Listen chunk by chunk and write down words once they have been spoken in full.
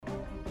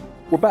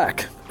We're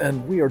back,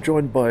 and we are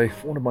joined by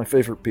one of my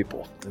favorite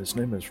people. His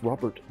name is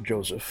Robert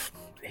Joseph.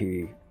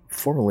 He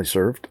formerly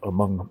served,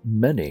 among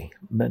many,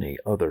 many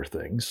other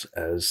things,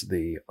 as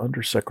the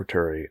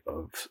Undersecretary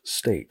of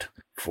State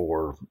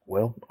for,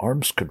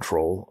 arms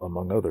control,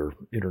 among other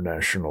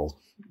international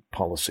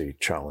policy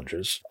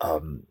challenges,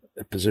 a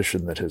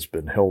position that has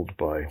been held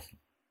by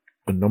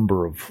a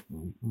number of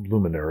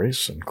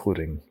luminaries,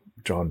 including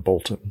John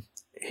Bolton.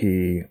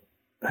 He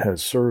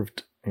has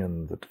served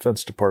in the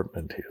Defense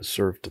Department. He has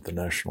served at the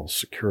National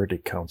Security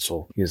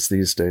Council. He is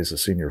these days a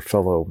senior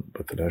fellow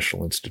at the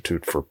National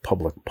Institute for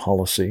Public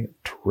Policy, a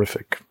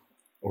terrific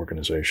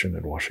organization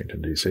in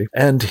Washington, D.C.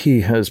 And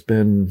he has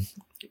been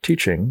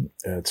teaching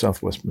at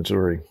Southwest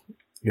Missouri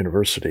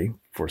University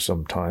for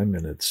some time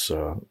in its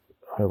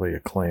highly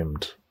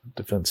acclaimed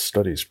Defense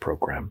Studies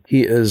program.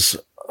 He is,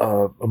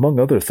 among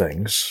other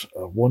things,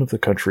 one of the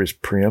country's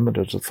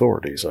preeminent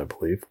authorities, I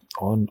believe,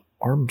 on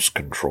arms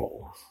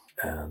control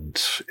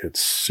and its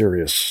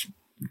serious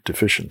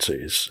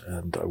deficiencies.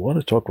 And I want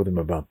to talk with him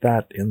about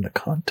that in the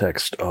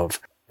context of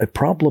a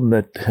problem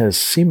that has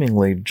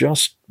seemingly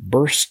just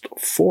burst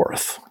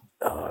forth,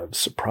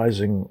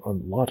 surprising a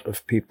lot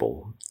of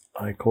people.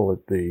 I call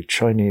it the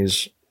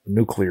Chinese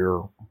nuclear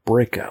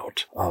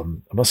breakout. I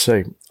must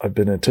say, I've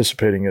been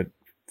anticipating it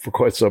for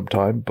quite some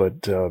time,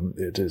 but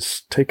it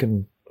has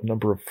taken a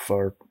number of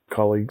our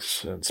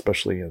colleagues, and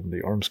especially in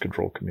the arms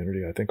control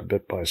community, I think a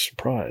bit by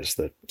surprise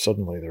that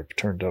suddenly there have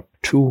turned up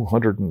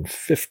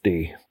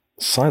 250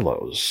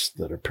 silos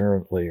that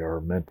apparently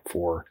are meant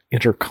for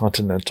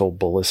intercontinental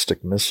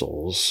ballistic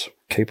missiles,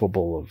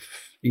 capable of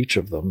each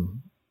of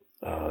them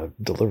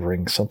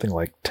delivering something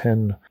like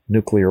 10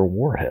 nuclear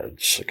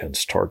warheads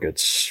against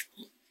targets,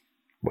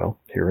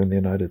 here in the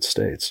United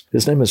States.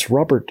 His name is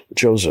Robert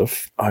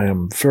Joseph. I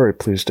am very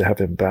pleased to have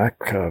him back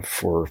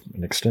for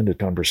an extended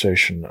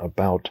conversation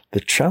about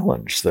the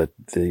challenge that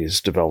these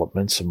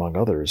developments, among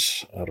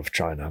others, out of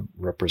China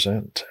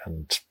represent.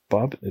 And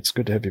Bob, it's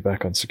good to have you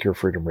back on Secure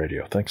Freedom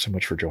Radio. Thanks so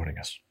much for joining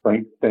us.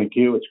 Frank, thank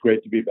you. It's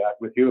great to be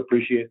back with you.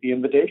 Appreciate the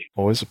invitation.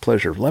 Always a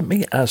pleasure. Let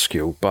me ask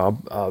you,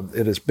 Bob,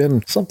 it has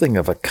been something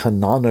of a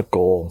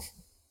canonical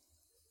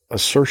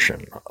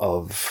assertion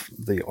of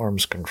the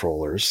arms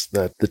controllers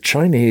that the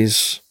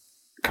Chinese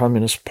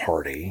Communist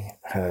Party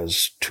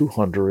has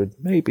 200,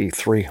 maybe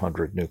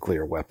 300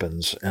 nuclear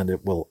weapons, and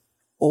it will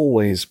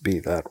always be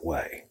that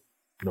way,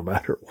 no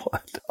matter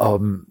what.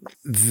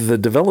 The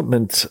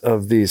development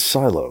of these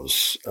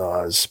silos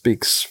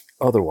speaks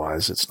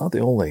otherwise. It's not the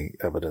only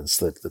evidence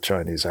that the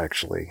Chinese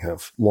actually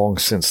have long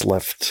since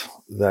left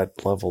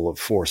that level of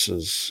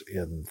forces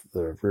in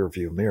the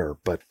rearview mirror.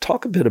 But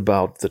talk a bit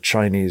about the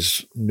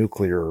Chinese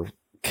nuclear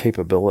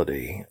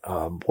capability,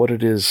 what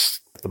it is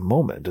at the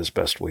moment, as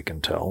best we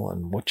can tell,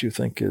 and what you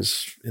think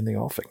is in the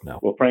offing now.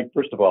 Well, Frank,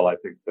 first of all, I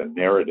think the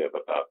narrative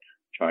about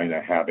China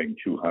having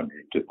 200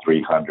 to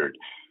 300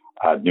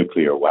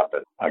 nuclear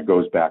weapons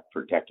goes back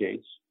for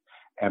decades.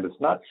 And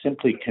it's not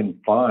simply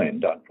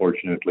confined,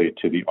 unfortunately,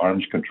 to the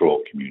arms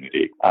control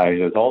community.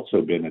 It has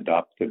also been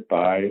adopted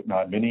by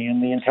not many in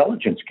the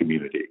intelligence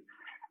community.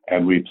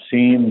 And we've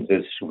seen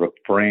this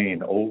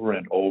refrain over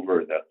and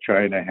over that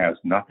China has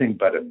nothing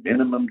but a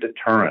minimum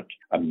deterrent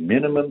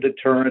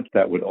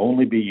that would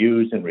only be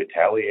used in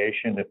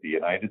retaliation if the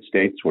United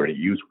States were to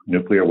use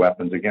nuclear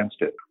weapons against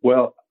it.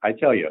 Well, I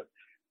tell you,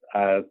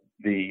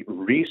 the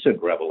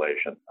recent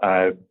revelation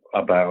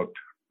about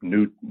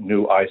new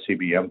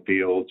ICBM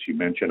fields, you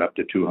mentioned up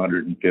to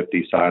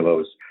 250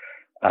 silos,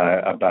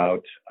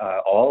 about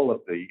all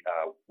of the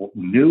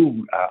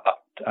new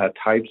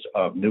types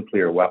of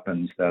nuclear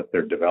weapons that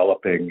they're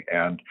developing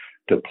and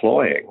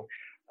deploying,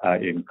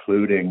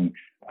 including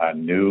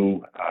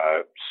new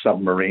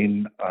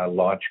submarine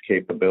launch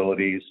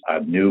capabilities,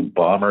 new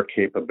bomber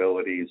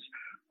capabilities,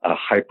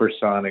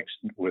 hypersonics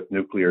with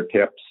nuclear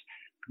tips,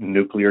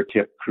 nuclear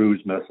tipped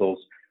cruise missiles.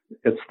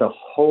 It's the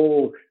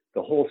whole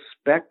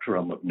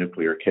spectrum of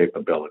nuclear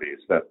capabilities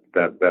that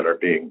are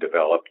being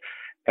developed.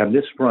 And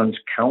this runs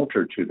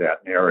counter to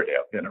that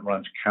narrative, and it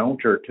runs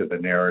counter to the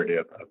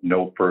narrative of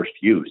no first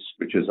use,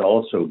 which has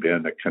also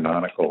been a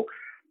canonical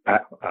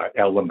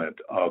element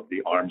of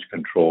the arms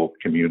control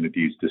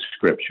community's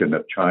description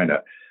of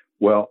China.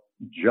 Well,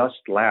 just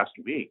last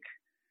week,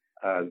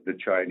 the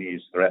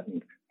Chinese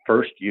threatened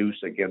first use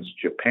against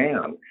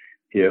Japan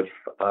if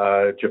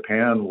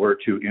Japan were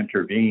to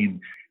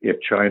intervene, if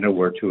China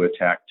were to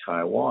attack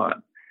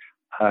Taiwan.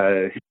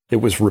 It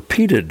was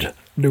repeated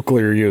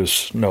nuclear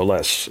use, no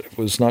less. It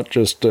was not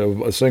just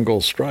a single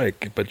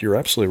strike, but you're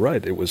absolutely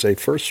right. It was a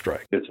first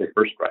strike. It's a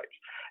first strike.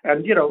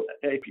 And,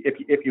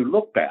 if you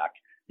look back,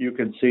 you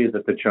can see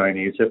that the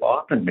Chinese have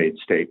often made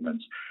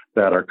statements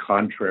that are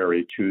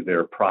contrary to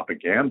their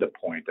propaganda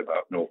point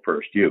about no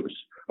first use,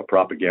 a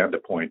propaganda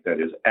point that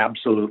is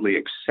absolutely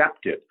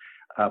accepted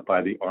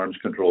by the arms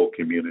control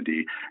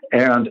community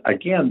and,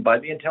 again, by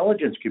the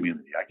intelligence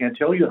community. I can't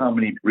tell you how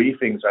many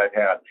briefings I've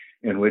had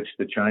in which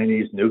the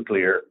Chinese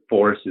nuclear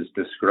force is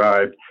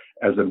described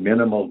as a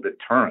minimal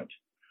deterrent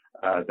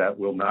that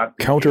will not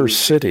be counter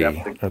city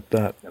at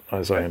that,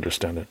 as I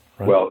understand it.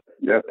 Right? Well,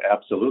 Yes,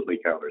 absolutely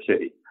counter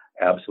city.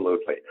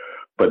 Absolutely.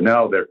 But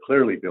now they're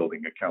clearly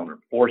building a counter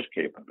force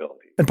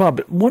capability. And Bob,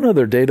 one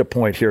other data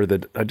point here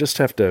that I just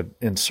have to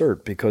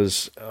insert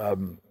because,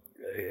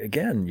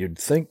 again, you'd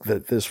think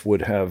that this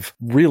would have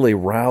really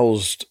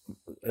roused,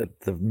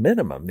 at the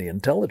minimum, the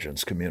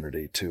intelligence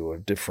community to a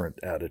different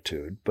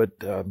attitude. But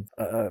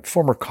a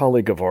former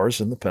colleague of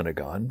ours in the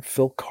Pentagon,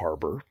 Phil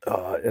Carber,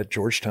 at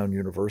Georgetown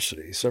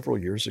University several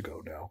years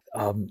ago now,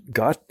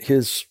 got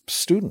his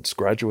students,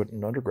 graduate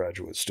and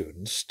undergraduate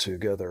students,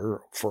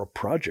 together for a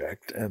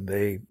project, and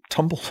they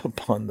tumbled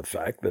upon the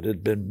fact that it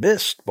had been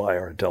missed by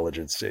our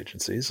intelligence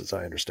agencies, as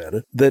I understand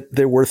it, that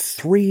there were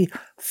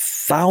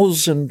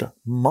 3,000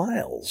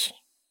 miles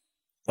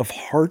of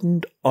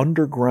hardened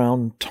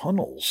underground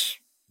tunnels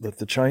that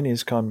the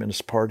Chinese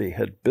Communist Party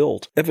had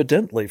built,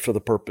 evidently for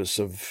the purpose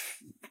of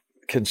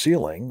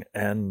concealing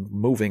and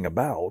moving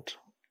about,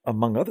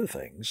 among other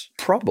things,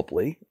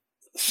 probably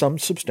some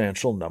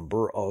substantial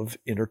number of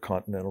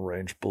intercontinental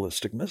range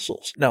ballistic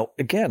missiles. Now,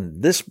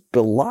 again, this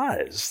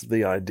belies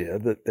the idea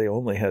that they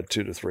only had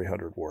 200 to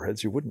 300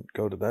 warheads. You wouldn't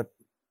go to that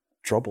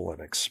trouble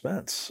and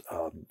expense,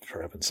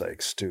 for heaven's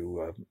sakes,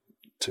 to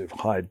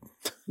hide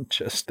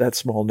just that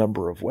small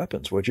number of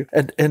weapons, would you?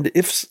 And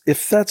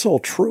if that's all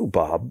true,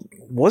 Bob,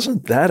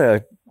 wasn't that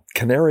a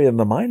canary in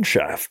the mine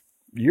shaft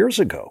years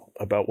ago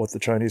about what the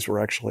Chinese were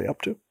actually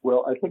up to?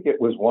 Well, I think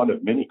it was one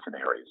of many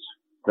canaries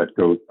that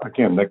go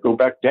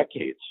back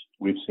decades.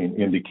 We've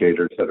seen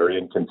indicators that are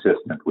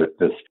inconsistent with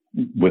this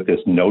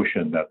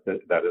notion that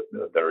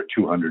there are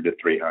 200 to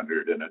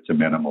 300 and it's a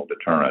minimal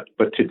deterrent.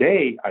 But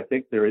today, I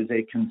think there is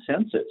a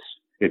consensus,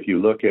 if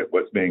you look at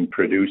what's being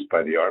produced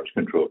by the arms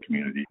control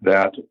community,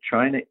 that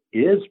China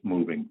is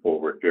moving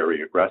forward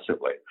very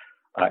aggressively.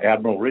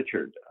 Admiral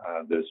Richard,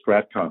 the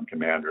STRATCOM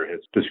commander, has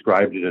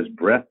described it as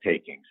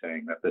breathtaking,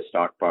 saying that the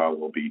stockpile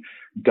will be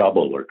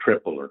double or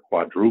triple or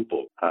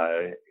quadruple.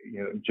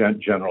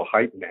 General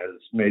Hyten has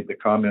made the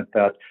comment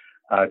that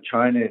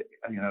China,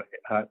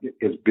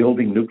 is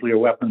building nuclear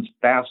weapons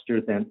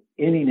faster than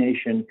any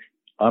nation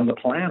on the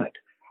planet.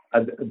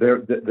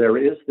 There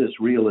is this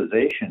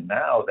realization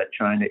now that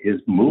China is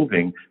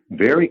moving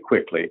very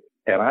quickly,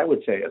 and I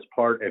would say as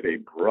part of a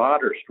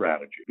broader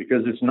strategy,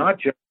 because it's not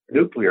just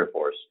nuclear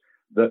force.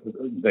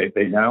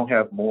 They now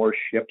have more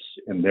ships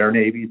in their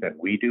Navy than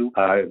we do.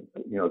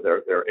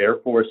 Their Air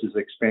Force is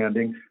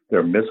expanding.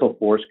 Their missile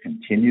force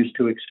continues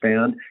to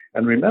expand.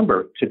 And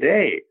remember,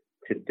 today,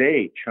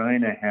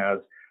 China has,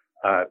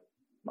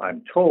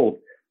 I'm told,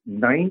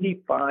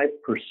 95%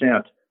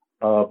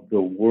 of the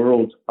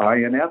world's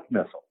INF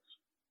missiles.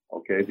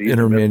 Okay, these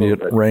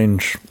intermediate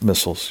range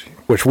missiles,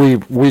 which we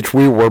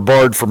were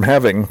barred from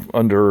having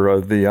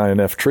under the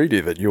INF treaty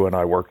that you and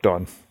I worked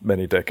on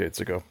many decades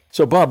ago.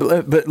 So, Bob,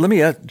 but let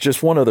me add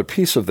just one other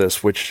piece of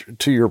this, which,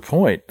 to your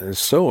point, is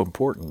so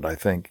important. I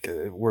think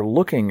we're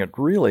looking at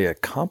really a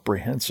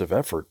comprehensive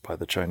effort by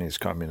the Chinese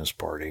Communist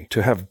Party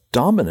to have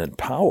dominant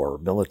power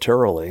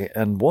militarily,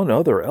 and one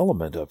other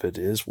element of it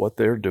is what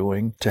they're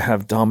doing to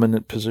have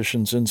dominant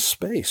positions in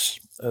space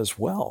as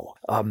well.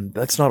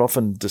 That's not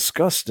often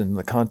discussed in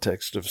the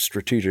context of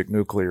strategic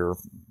nuclear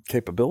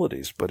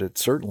capabilities, but it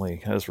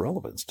certainly has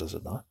relevance, does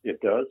it not? It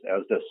does,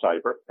 as does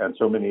cyber and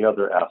so many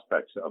other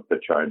aspects of the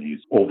Chinese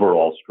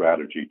overall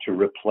strategy to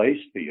replace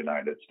the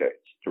United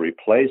States, to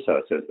replace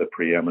us as the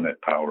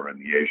preeminent power in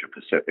the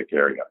Asia-Pacific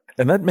area.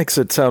 And that makes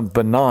it sound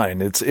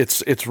benign.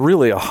 It's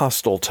really a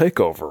hostile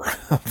takeover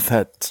of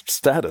that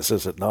status,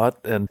 is it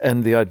not?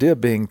 And the idea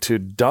being to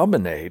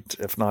dominate,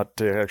 if not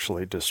to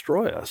actually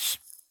destroy us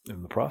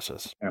in the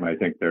process. And I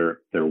think they're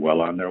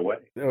well on their way.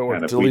 Or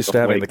at least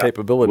having the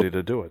capability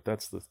to do it.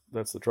 That's the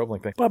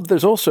troubling thing. Bob,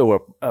 there's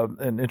also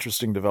an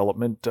interesting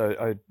development.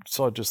 I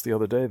saw just the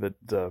other day that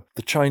the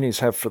Chinese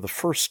have for the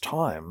first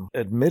time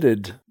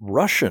admitted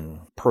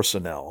Russian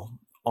personnel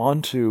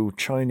onto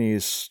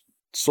Chinese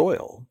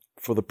soil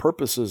for the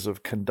purposes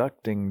of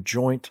conducting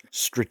joint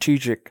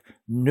strategic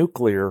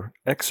nuclear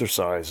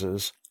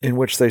exercises in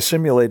which they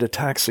simulate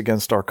attacks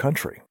against our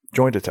country.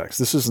 Joint attacks.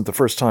 This isn't the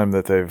first time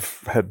that they've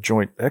had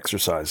joint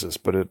exercises,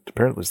 but it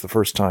apparently is the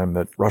first time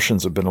that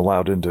Russians have been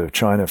allowed into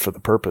China for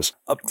the purpose.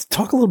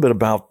 Talk a little bit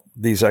about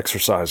these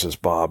exercises,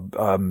 Bob.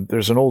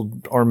 There's an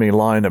old Army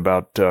line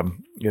about,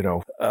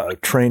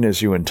 train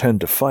as you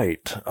intend to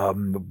fight.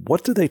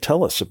 What do they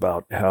tell us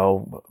about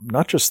how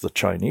not just the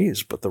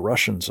Chinese, but the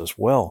Russians as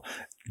well,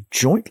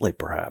 jointly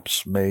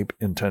perhaps may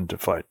intend to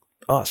fight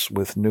us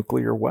with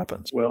nuclear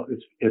weapons? Well,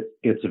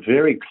 it's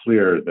very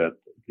clear that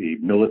the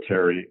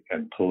military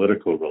and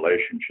political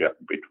relationship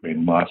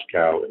between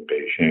Moscow and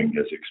Beijing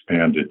has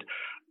expanded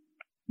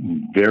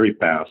very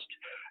fast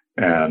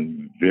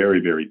and very,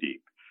 very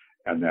deep.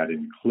 And that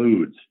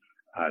includes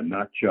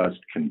not just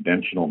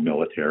conventional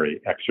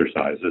military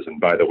exercises. And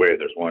by the way,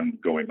 there's one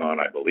going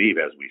on, I believe,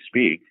 as we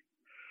speak,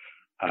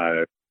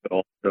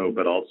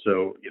 but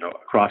also,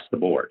 across the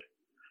board.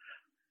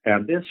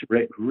 And this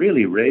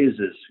really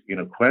raises,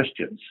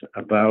 questions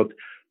about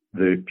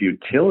the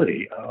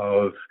futility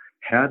of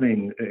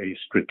having a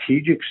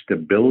strategic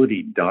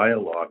stability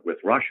dialogue with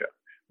Russia,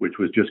 which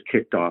was just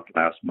kicked off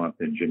last month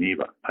in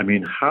Geneva. I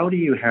mean, how do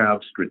you have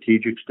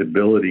strategic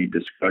stability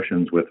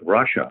discussions with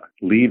Russia,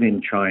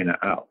 leaving China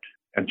out?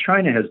 And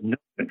China has no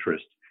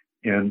interest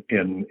in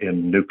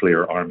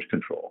nuclear arms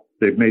control.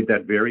 They've made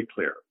that very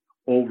clear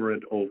over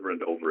and over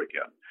and over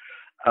again.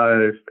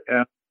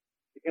 And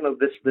you know,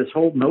 this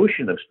whole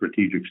notion of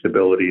strategic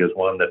stability is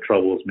one that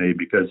troubles me,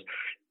 because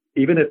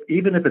even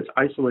if it's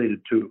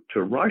isolated to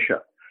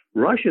Russia,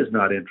 Russia is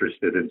not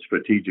interested in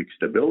strategic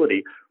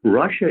stability.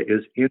 Russia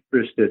is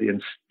interested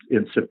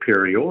in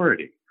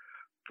superiority.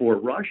 For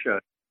Russia,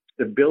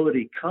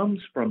 stability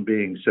comes from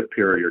being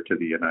superior to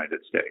the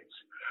United States.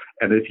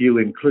 And if you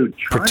include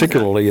China,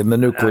 particularly in the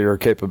nuclear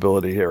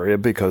capability area,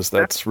 because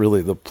that's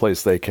really the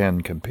place they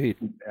can compete.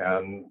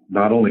 And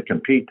not only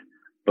compete,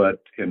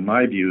 but in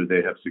my view,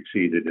 they have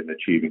succeeded in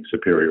achieving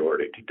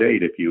superiority to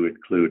date if you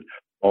include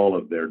all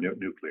of their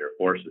nuclear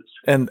forces.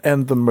 And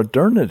the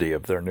modernity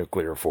of their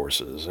nuclear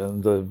forces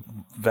and the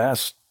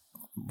vast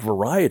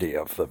variety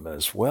of them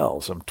as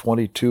well. Some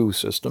 22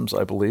 systems,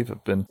 I believe,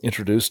 have been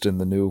introduced in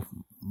the new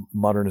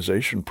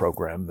modernization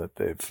program that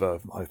they've,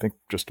 I think,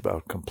 just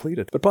about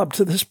completed. But Bob,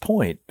 to this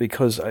point,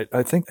 because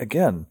I think,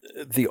 again,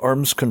 the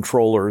arms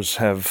controllers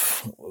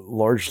have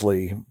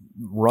largely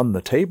run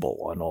the table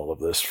on all of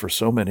this for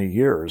so many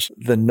years.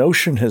 The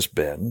notion has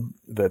been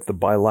that the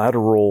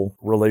bilateral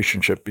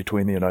relationship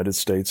between the United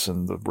States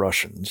and the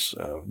Russians,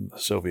 the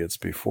Soviets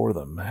before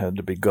them, had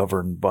to be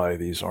governed by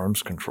these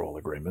arms control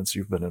agreements.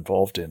 You've been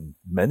involved in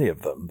many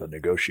of them, the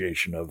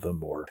negotiation of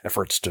them or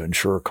efforts to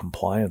ensure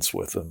compliance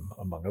with them,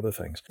 among other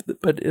things.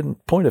 But in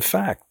point of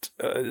fact,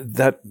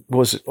 that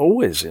was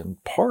always, in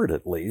part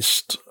at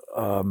least,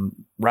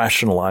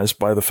 rationalized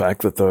by the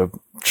fact that the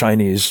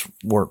Chinese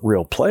weren't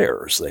real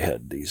players. They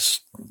had these,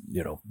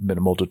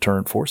 minimal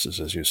deterrent forces,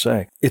 as you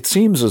say. It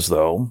seems as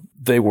though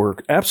they were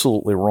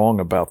absolutely wrong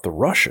about the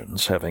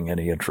Russians having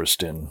any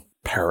interest in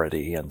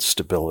parity and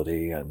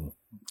stability and,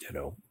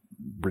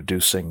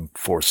 reducing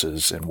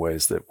forces in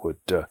ways that would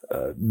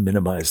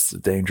minimize the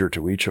danger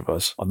to each of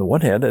us on the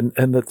one hand,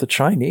 and that the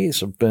Chinese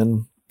have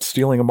been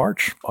stealing a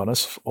march on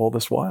us all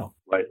this while.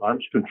 Right.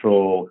 Arms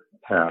control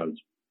has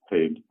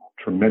paid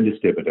tremendous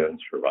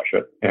dividends for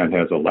Russia and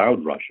has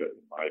allowed Russia,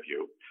 in my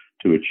view,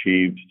 to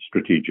achieve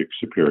strategic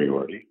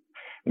superiority.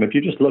 And if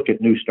you just look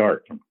at New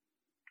START from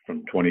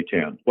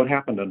 2010, what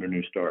happened under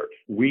New START?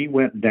 We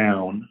went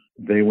down,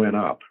 they went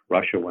up,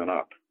 Russia went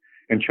up.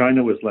 And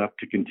China was left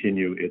to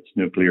continue its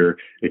nuclear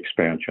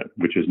expansion,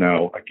 which is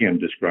now, again,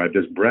 described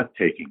as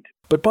breathtaking.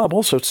 But Bob,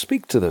 also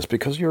speak to this,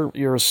 because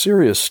you're a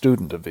serious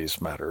student of these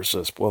matters,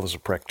 as well as a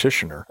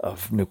practitioner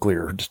of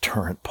nuclear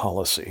deterrent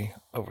policy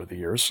over the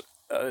years.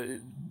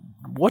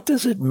 What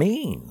does it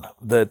mean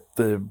that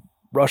the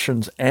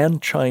Russians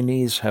and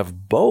Chinese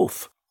have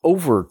both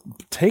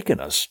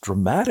overtaken us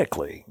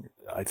dramatically,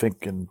 I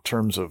think, in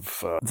terms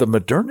of the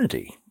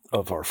modernity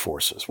of our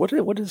forces? What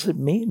does it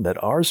mean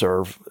that ours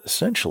are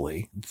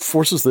essentially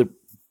forces that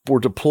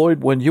were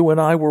deployed when you and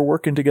I were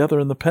working together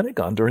in the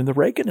Pentagon during the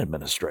Reagan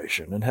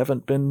administration and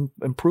haven't been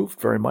improved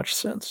very much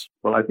since?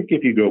 Well, I think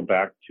if you go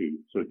back to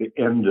sort of the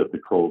end of the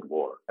Cold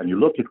War and you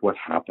look at what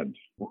happened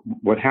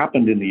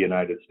in the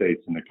United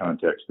States in the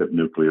context of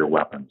nuclear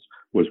weapons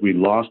was we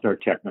lost our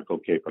technical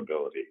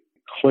capability.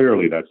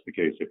 Clearly, that's the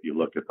case if you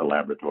look at the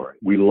laboratory.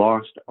 We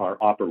lost our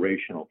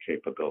operational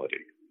capability.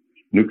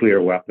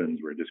 Nuclear weapons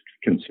were just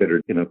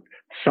considered,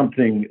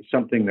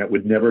 something that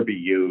would never be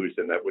used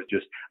and that was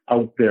just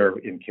out there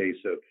in case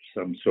of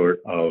some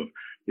sort of,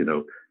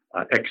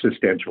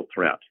 existential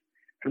threat.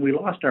 And we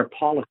lost our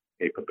policy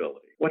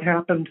capability. What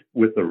happened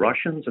with the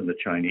Russians and the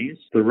Chinese?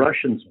 The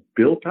Russians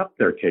built up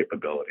their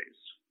capabilities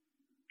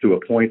to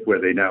a point where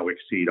they now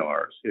exceed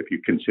ours, if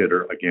you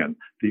consider, again,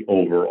 the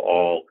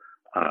overall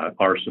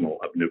arsenal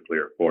of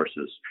nuclear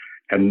forces.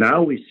 And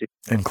now we see...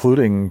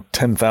 Including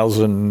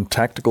 10,000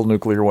 tactical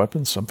nuclear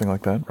weapons, something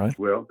like that, right?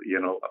 Well,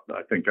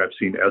 I think I've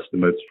seen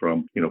estimates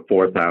from,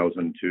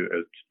 4,000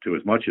 to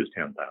as much as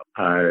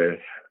 10,000.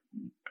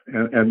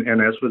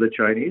 And as for the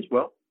Chinese,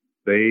 well,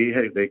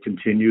 they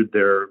continued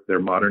their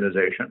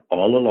modernization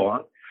all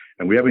along.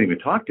 And we haven't even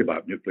talked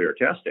about nuclear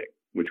testing,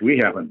 which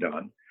we haven't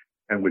done,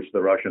 and which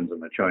the Russians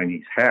and the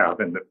Chinese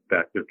have. And the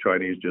fact that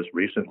Chinese just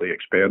recently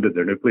expanded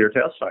their nuclear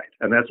test site.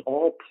 And that's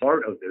all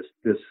part of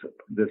this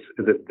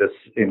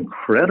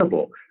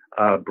incredible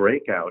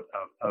breakout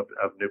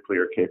of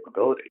nuclear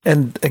capability.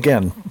 And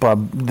again,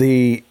 Bob,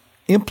 the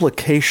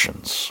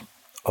implications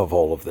of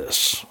all of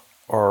this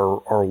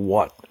are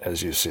what,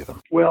 as you see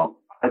them? Well,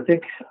 I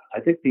think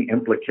the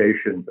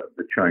implications of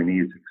the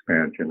Chinese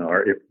expansion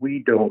are if we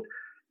don't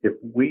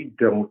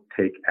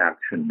take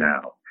action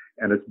now,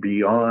 and it's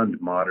beyond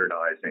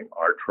modernizing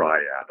our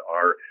triad,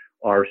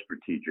 our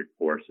strategic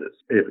forces.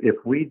 If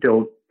we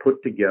don't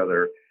put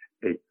together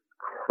a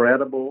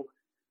credible,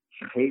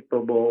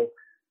 capable,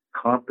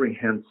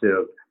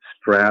 comprehensive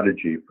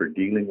strategy for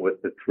dealing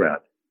with the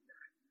threat,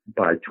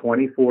 by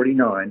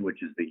 2049,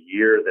 which is the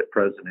year that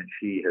President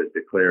Xi has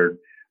declared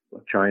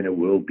China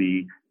will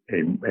be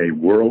a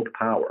world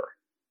power,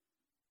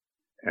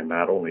 and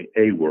not only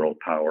a world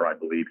power, I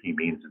believe he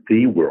means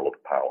the world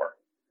power,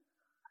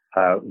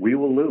 we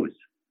will lose.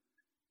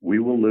 We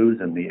will lose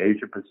in the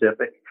Asia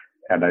Pacific.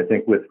 And I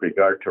think with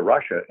regard to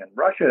Russia, and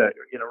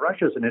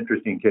Russia is an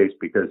interesting case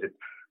because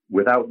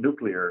without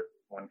nuclear,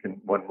 one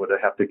would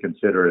have to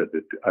consider it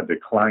a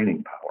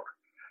declining power.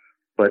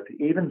 But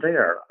even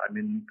there, I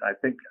mean, I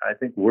think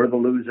we're the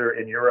loser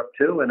in Europe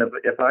too. And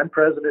if I'm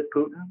President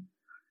Putin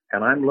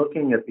and I'm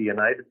looking at the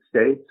United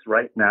States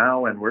right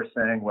now and we're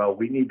saying, well,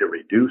 we need to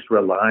reduce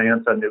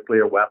reliance on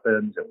nuclear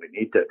weapons and we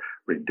need to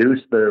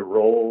reduce the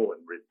role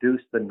and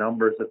reduce the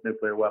numbers of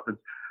nuclear weapons,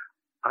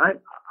 I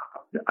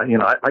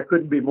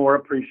couldn't be more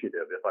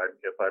appreciative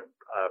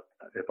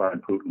if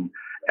I'm Putin,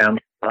 and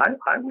I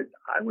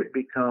would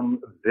become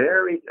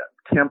very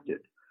tempted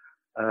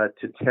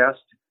to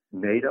test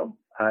NATO,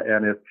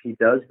 and if he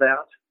does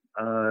that,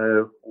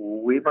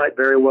 we might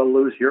very well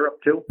lose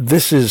Europe too.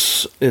 This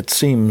is, it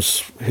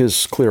seems,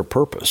 his clear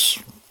purpose.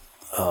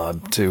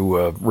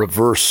 To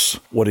reverse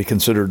what he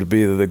considered to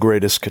be the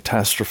greatest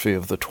catastrophe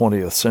of the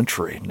 20th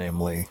century,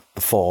 namely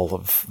the fall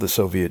of the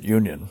Soviet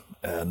Union,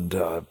 and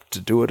to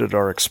do it at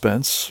our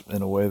expense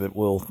in a way that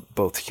will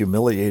both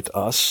humiliate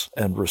us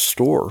and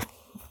restore,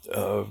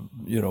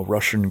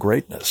 Russian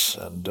greatness.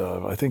 And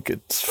I think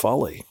it's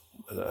folly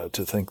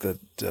to think that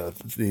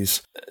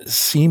these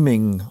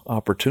seeming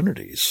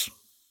opportunities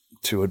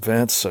to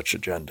advance such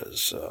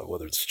agendas,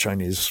 whether it's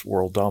Chinese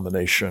world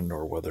domination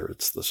or whether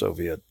it's the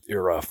Soviet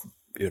era,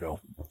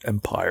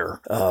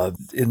 empire,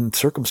 in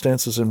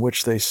circumstances in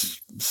which they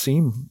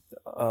seem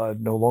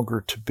no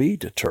longer to be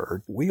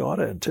deterred, we ought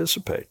to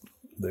anticipate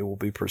they will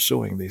be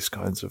pursuing these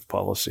kinds of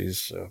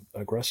policies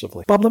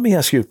aggressively. Bob, let me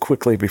ask you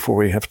quickly before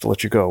we have to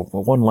let you go,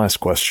 one last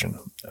question.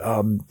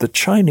 The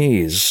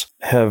Chinese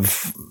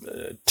have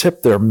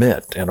tipped their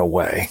mitt in a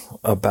way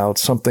about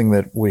something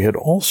that we had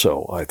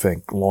also, I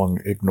think, long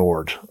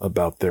ignored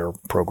about their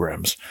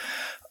programs.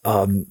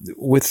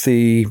 With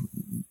the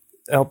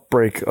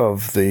outbreak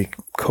of the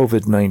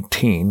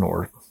COVID-19,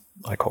 or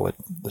I call it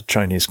the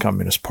Chinese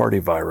Communist Party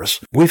virus,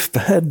 we've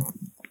had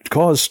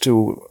cause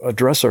to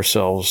address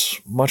ourselves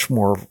much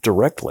more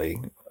directly,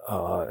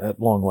 at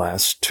long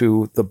last,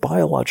 to the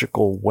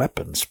biological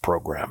weapons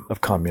program of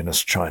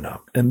Communist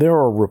China. And there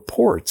are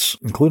reports,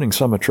 including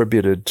some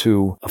attributed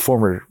to a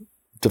former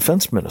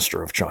defense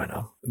minister of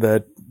China,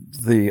 that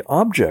the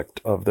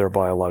object of their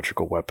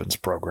biological weapons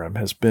program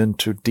has been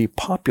to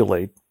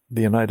depopulate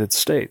the United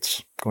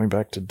States, going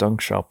back to Deng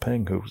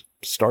Xiaoping, who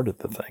started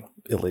the thing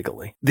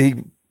illegally.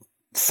 The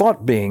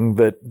thought being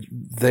that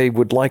they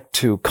would like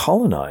to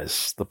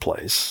colonize the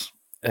place,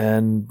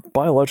 and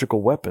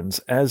biological weapons,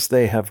 as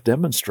they have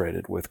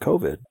demonstrated with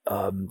COVID,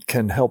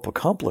 can help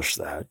accomplish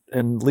that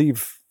and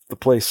leave the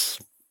place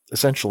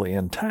essentially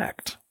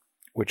intact,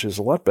 which is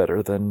a lot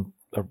better than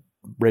a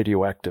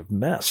radioactive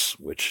mess,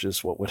 which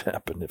is what would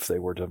happen if they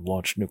were to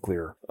launch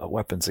nuclear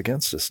weapons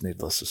against us,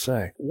 needless to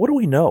say. What do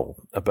we know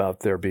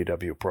about their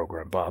BW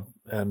program, Bob?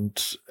 And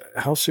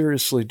how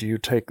seriously do you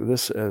take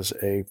this as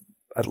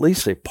at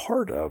least a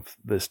part of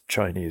this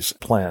Chinese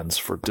plans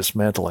for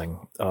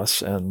dismantling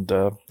us and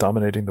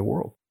dominating the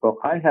world? Well,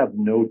 I have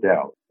no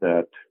doubt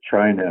that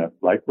China,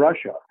 like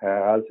Russia,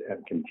 has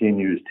and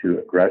continues to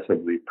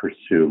aggressively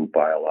pursue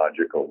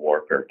biological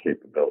warfare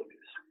capabilities.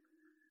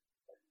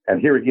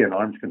 And here again,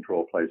 arms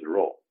control plays a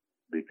role,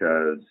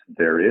 because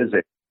there is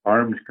an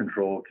arms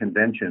control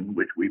convention,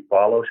 which we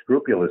follow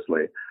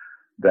scrupulously,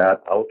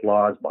 that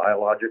outlaws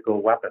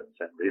biological weapons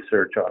and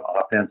research on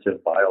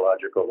offensive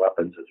biological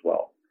weapons as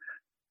well.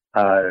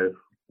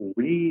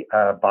 We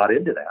bought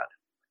into that.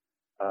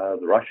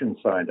 The Russians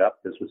signed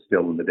up. This was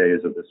still in the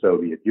days of the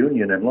Soviet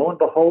Union, and lo and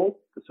behold,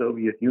 the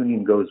Soviet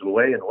Union goes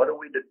away. And what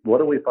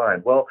do we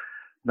find? Well,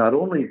 not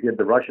only did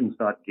the Russians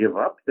not give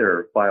up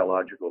their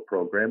biological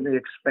program, they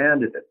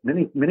expanded it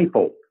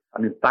manyfold.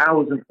 I mean,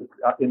 thousands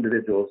of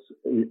individuals,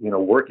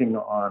 working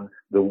on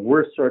the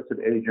worst sorts of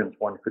agents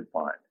one could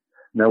find.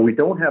 Now, we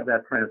don't have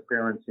that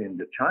transparency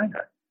into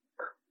China,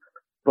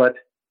 but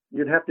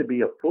you'd have to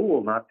be a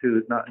fool not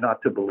to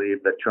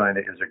believe that China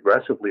is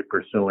aggressively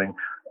pursuing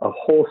a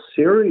whole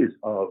series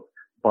of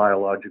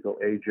biological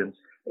agents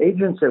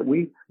that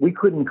we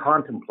couldn't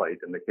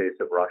contemplate in the case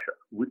of Russia.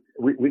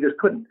 We just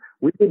couldn't.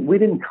 We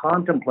didn't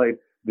contemplate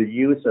the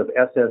use of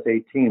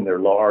SS-18, their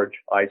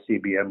large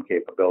ICBM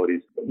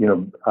capabilities,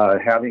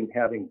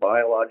 having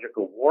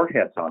biological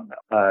warheads on them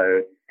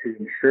to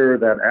ensure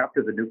that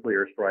after the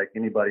nuclear strike,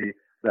 anybody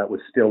that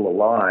was still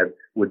alive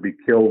would be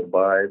killed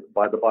by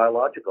the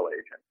biological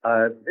agent.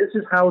 This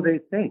is how they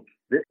think.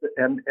 But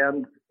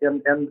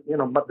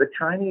the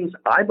Chinese,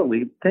 I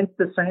believe, think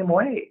the same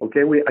way.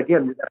 Okay, we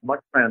have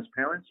much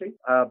transparency,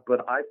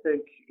 but I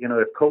think,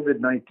 if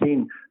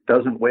COVID-19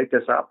 doesn't wake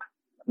us up,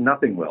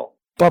 nothing will.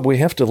 Bob, we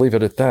have to leave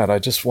it at that. I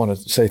just want to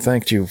say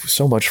thank you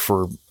so much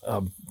for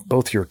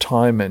both your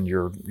time and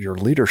your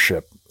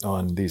leadership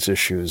on these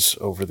issues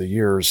over the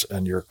years,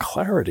 and your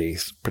clarity,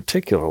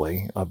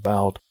 particularly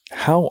about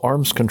how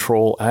arms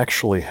control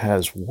actually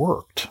has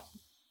worked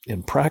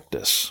in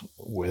practice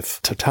with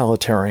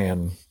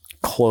totalitarian,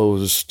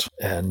 closed,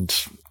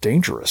 and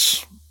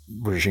dangerous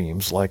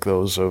regimes like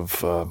those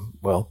of,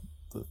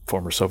 the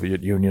former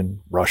Soviet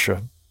Union,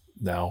 Russia,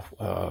 now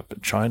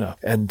China.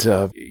 And,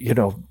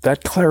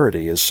 that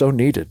clarity is so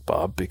needed,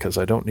 Bob, because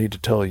I don't need to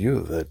tell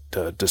you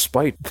that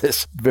despite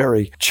this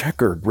very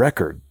checkered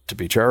record, to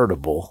be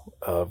charitable,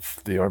 of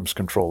the arms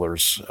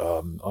controllers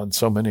on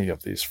so many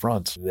of these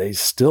fronts, they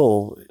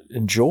still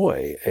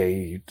enjoy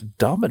a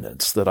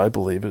dominance that I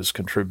believe is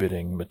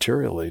contributing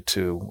materially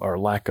to our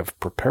lack of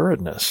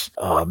preparedness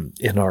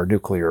in our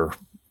nuclear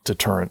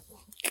deterrent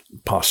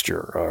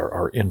posture,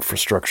 our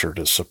infrastructure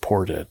to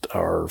support it,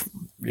 our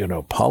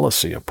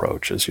policy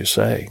approach, as you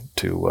say,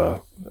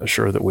 to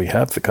assure that we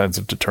have the kinds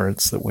of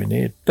deterrence that we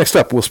need. Next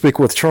up, we'll speak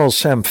with Charles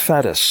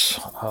Samfatis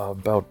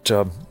about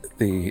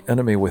the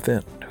enemy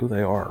within, who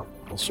they are.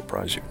 Will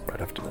surprise you right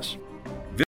after this.